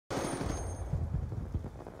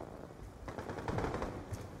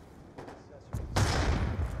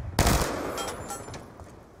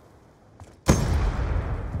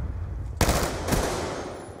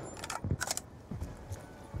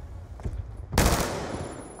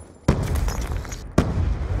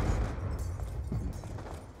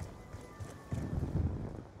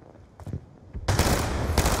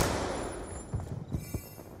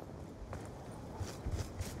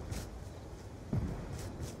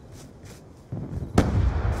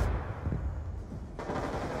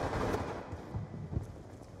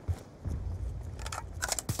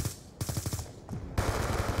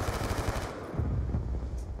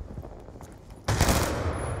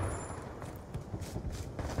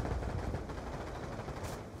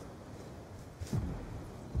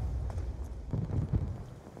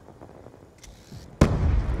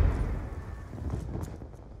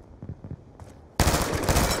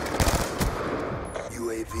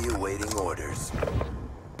UAV awaiting orders.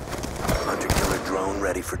 Hunter-killer drone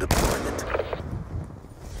ready for deployment.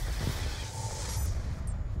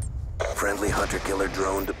 Friendly hunter-killer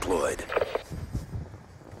drone deployed.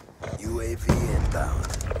 UAV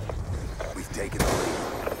inbound. We've taken the lead.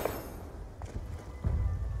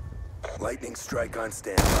 Lightning strike on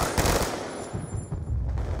standby.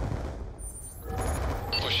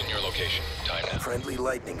 Pushing your location. Time now. Friendly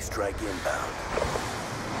lightning strike inbound.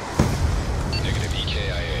 Negative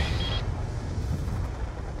EKIA.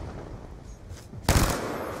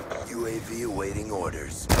 UAV awaiting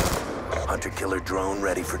orders. Hunter-killer drone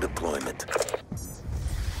ready for deployment.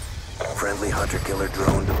 Friendly hunter-killer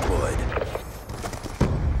drone deployed.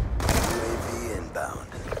 UAV inbound.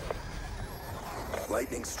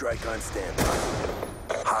 Lightning strike on standby.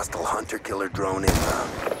 Hostile hunter-killer drone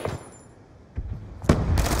inbound.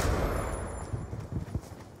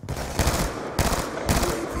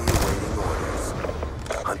 UAV awaiting orders.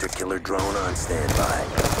 Hunter-killer drone on standby.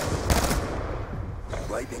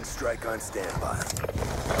 Lightning strike on standby.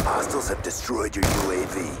 Hostiles have destroyed your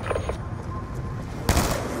UAV.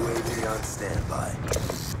 UAV on standby.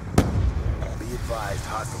 Be advised,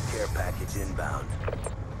 hostile care package inbound.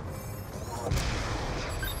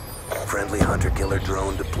 Friendly hunter-killer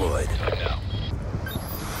drone deployed. Time now.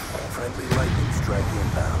 Friendly lightning strike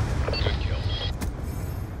inbound. Good kill.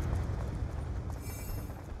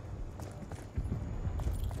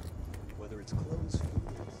 Whether it's close.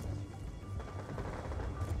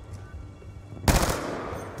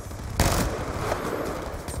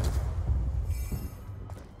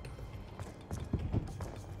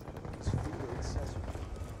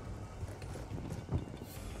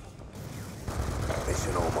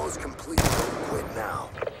 Mission almost complete. Don't quit now.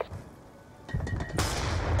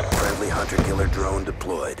 Friendly hunter-killer drone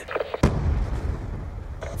deployed.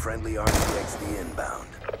 Friendly RCXD inbound.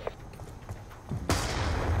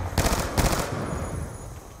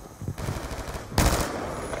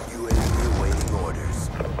 UAV awaiting orders.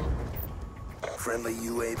 Friendly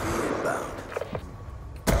UAV inbound.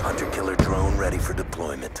 Hunter-killer drone ready for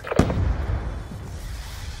deployment.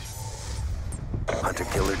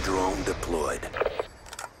 Hunter-killer drone deployed.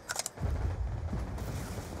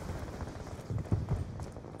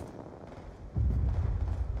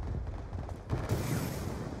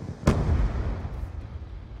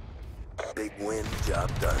 Big win, job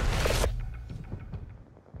done.